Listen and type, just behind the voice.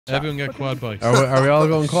Everyone get quad bikes. Are we all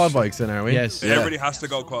going quad bikes then, are we? Yes. Yeah. Everybody has to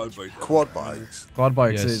go quad bike. Quad bikes. Quad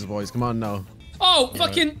bikes it is, boys. Come on now. Oh,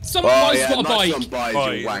 fucking someone buys got a bike.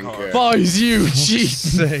 Boys, you wanker. Boys, you cheat.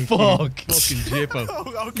 Fuck. Fucking jippo.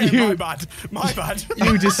 Okay, my bad. My bad.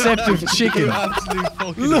 You deceptive chicken. Absolute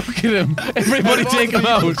fucking. Look at him. Everybody take him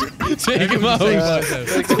out. Take him out. What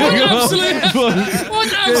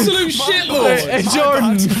absolute shitlord. Hey,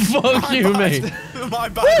 Jordan, fuck you, mate. My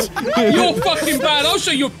bad. You're fucking bad. I'll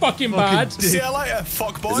show you fucking bad. See you later,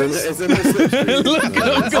 fuck boys. Look at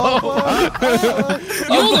him go.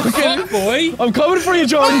 You're the fuck boy. I'm coming for you,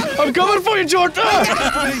 Jordan. I'm coming for you, Jordan.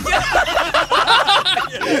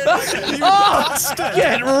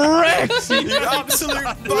 Get wrecked. You absolute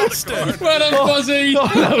bastard. Well done, Fuzzy. Oh,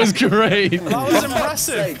 that was great. That was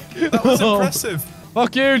impressive. That was impressive.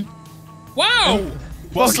 Fuck you. Wow.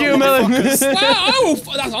 Fuck you, Melon. Wow. Oh,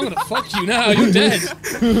 I'm gonna fuck you now. You're dead.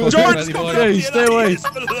 Jordan, Hey, stay away.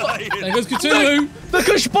 There goes Cthulhu. The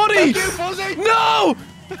Kush buddy. No.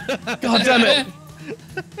 God damn it.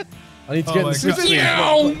 I need to get in the switch.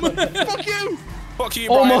 Fuck you. Fuck you,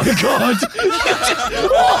 Oh Brian. my god!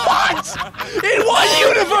 What? In what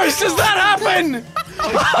universe does that happen?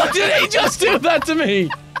 How did he just do that to me?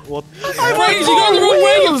 What? Crazy, you got the wrong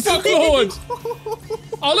way, you fucklord.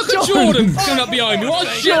 Oh, look at Jordan coming up behind me. What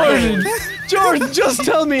a Jordan! Jordan, just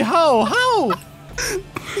tell me how? How?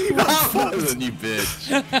 You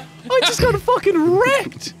bitch. I just got fucking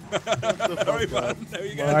wrecked!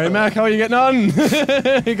 Alright, Mac, how are you getting on?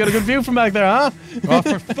 You got a good view from back there, huh? Oh,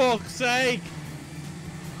 for fuck's sake!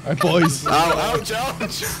 Alright, boys. Ow,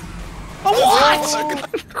 George. What?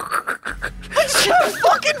 I just got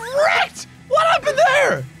fucking wrecked! What happened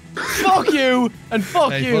there? Fuck you, and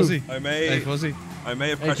fuck Hey, you. Fuzzy. I may Hey, Fuzzy.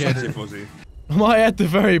 have crashed into you, Fuzzy. Am I at the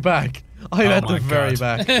very back? I'm at my the very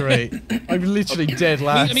God. back. Great. I'm literally dead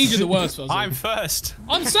last. I mean, you're the worst, Fuzzy. I'm first.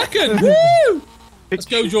 I'm second. Woo! Let's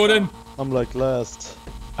go, Jordan. I'm like last.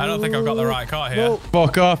 I don't think I've got the right car here. No.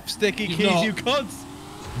 Fuck off, sticky You've keys, not. you cunts!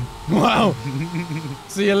 Wow.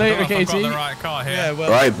 See you I later, don't know if I've got the KT. right car here. Yeah, well.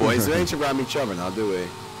 Right, boys, we ain't to ram each other now, do we?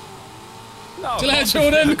 No, See you later,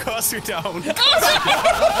 Jordan. Of course we don't.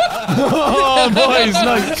 Oh, boys,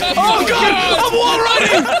 nice. Oh, God! I'm wall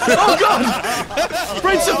riding! Oh, God!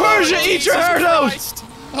 Prince of Persia, eat your heart out!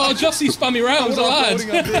 Oh, Jossie spun me round, so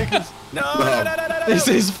lad. No. This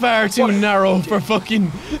is far too narrow for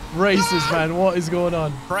fucking races, man. What is going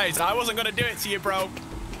on? Right, I wasn't gonna do it to you, bro.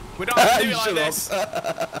 We don't have to do it like Shut this.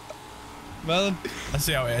 Melon. Let's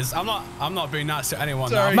see how it is. I'm not being nice to anyone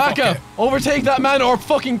Sorry. now. Fuck Maka, it. overtake that man or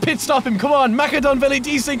fucking pit stop him. Come on, Macadon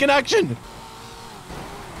desync in action.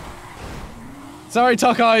 Sorry,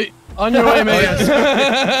 Takai. On your way, mate.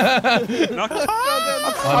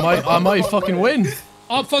 I might fucking win.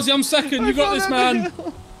 Oh, Fuzzy, I'm second. You got this, man.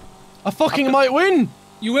 I fucking might win.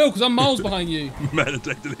 You will, because I'm miles behind you.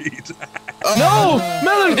 Meditate the lead. No,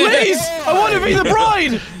 Melon, please. I want to be the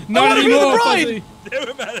bride. I want to be the bride. Do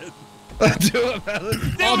it, Melon. Do it, Melon.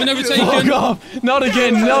 Oh, I've been Fuck overtaken. off. Not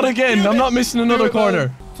again. Not again. I'm not missing another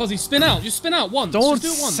corner. Fuzzy, spin out. Just spin out once. Don't just do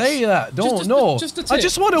it once. say that. Don't. Just- No. just a I tip.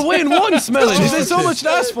 just want to win once, Melon. Is there so much to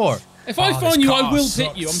ask for? If I Oh, find this you, I car will sucks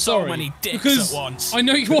pit you. I'm so sorry. many dicks because at once. I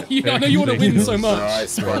know you want. I know you want to win so much. Alright,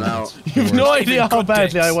 spun out. You have no idea how good badly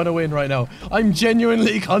dicks. I want to win right now. I'm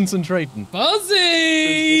genuinely concentrating.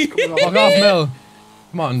 Fuzzy. Fuck off, Mel.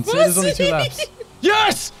 Come on, say there's only 2 laps.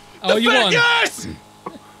 Yes! Oh, you won. Yes!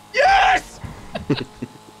 Yes!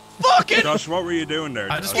 Fuck it! Josh, what were you doing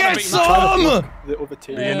there? I just Josh? want Get to beat my some! The other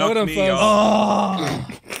team. You Yeah, knocked well me done, off.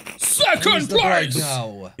 Oh, Second place.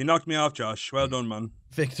 now. You knocked me off, Josh. Well done, man.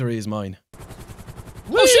 Victory is mine.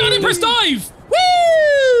 Oh shit! I didn't press dive. Woo!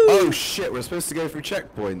 Oh shit, we're supposed to go through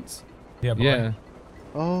checkpoints. Yeah, boy. Yeah.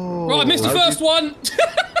 Oh. Right, I missed the first one.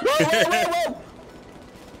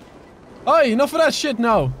 Hey, enough of that shit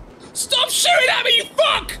now. Stop shooting at me, you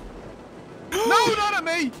fuck! No, not at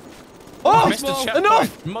me! Oh, Missed the checkpoint.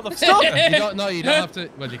 enough! Motherfucker. You don't, no, you don't have to.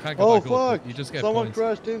 Well, you can't go Oh back up. fuck! You just get Someone points.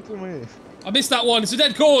 crashed into me. I missed that one. It's a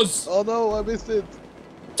dead cause. Oh no, I missed it.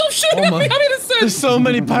 Stop shooting Oh at my- me. I'm innocent. There's so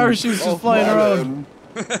many parachutes just flying around.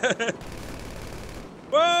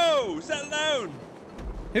 Whoa! Settle down!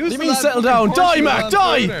 Who's What do you the mean lad settle fucking down? Porsche Die, in the Mac, last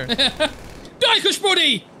die! corner? Die, Kush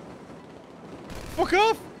buddy. Fuck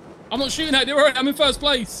off! I'm not shooting at you. Alright, I'm in first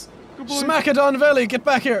place. Smackadon Valley, get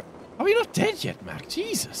back here. Are you not dead yet, Mac?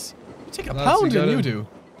 Jesus. You take a Lads, pound you and you gotta- do.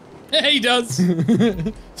 Yeah, he does.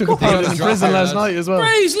 Took a pound in drop prison her, last lads. night as well.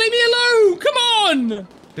 Praise, leave me alone. Come on.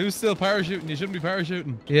 Who's still parachuting? You shouldn't be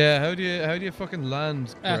parachuting. Yeah, how do you fucking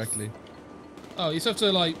land F. correctly? Oh, you just have to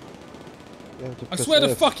like. You have to I press swear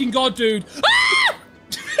to F. fucking God, dude. Ah!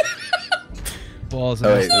 balls.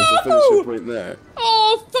 Oh wait, there's a finishing point there.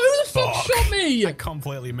 Oh, who the fuck shot me? I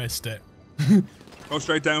completely missed it. Go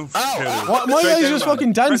straight down. What? My eyes just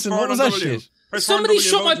fucking dancing. What was that shit? Somebody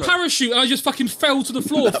shot my parachute and I just fucking fell to the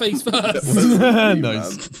floor face first.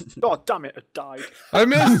 Nice. God damn it, I died. I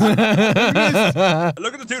missed.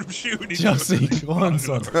 Look at the dude shooting. Jesse, come on,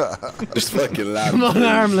 son. Just fucking loud. Come on,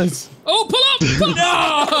 Armless. Oh, pull up! Pull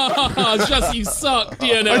up! Oh, Jesse, you suck,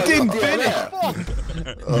 DNF. I didn't finish.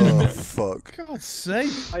 Oh fuck. God's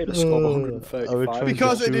sake. I had a score of 135.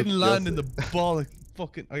 Because I didn't land in the bollock.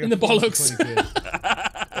 Fucking. I got In the bollocks. 20 quid.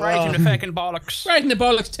 Right in the fucking bollocks. Right in the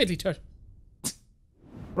bollocks, titty tut.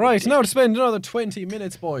 Right, now to spend another 20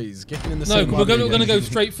 minutes, boys, getting in the No, same we're lobby going to again. go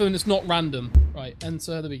straight through and it's not random. Right,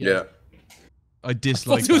 enter the beginning. Yeah. I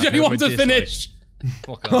dislike. Fuck, you that. only want I to dislike. finish.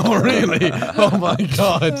 Fuck off. Oh, really? Oh my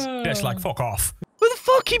god. Just like, fuck off. Who the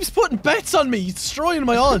fuck keeps putting bets on me? You're destroying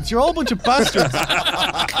my odds. You're all a bunch of bastards.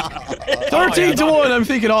 13 to 1. I'm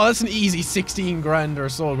thinking, oh, that's an easy 16 grand or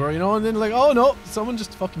so, bro. You know, and then like, oh no, someone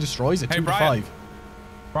just fucking destroys it. Hey, 2 to Brian. 5.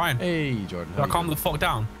 Brian, Hey, Jordan. now calm the fuck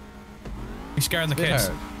down. You're scaring the Bit kids.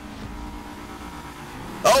 hard.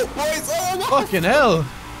 Oh boys! Oh my! Fucking hell.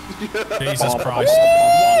 Jesus Christ.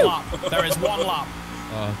 One lap. There is one lap.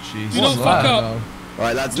 Oh jeez. You don't fuck up.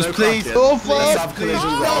 Alright, lads, Just no please. cracking. Oh, fuck, Let's have please.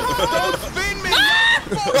 collisions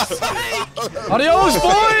out. Adios,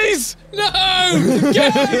 boys! No!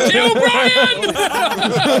 Kill Brian!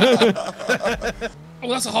 Oh,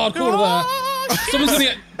 that's a hard corner there. Someone's gonna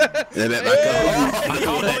get. Yeah, back up. I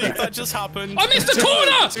can't believe that just happened. I missed the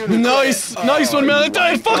corner! Nice one, man.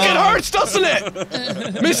 It fucking hurts, doesn't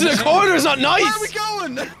it? Missing a corner is not nice. Where are we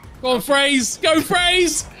going? Go on, Phrase. Go,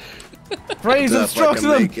 Phrase! Phrase, If I obstruct can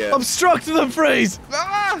them. make it. Obstruct them, Phrase.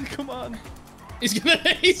 Ah, come on. He's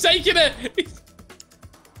taking it!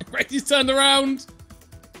 He's turned around.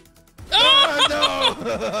 Ah! No.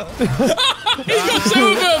 He's got 2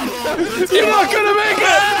 of them! You're not gonna make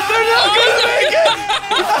it. They're not gonna make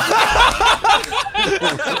it.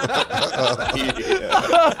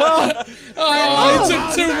 Oh, he took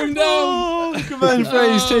 2 of them down. Oh, come on,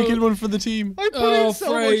 Phrase, taking one for the team. I put Oh, in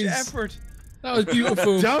so Phrase. much effort. That was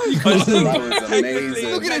beautiful. That was amazing.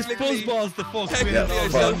 Look at his buzz balls. The fuck. Yeah,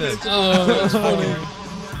 Oh, that's funny.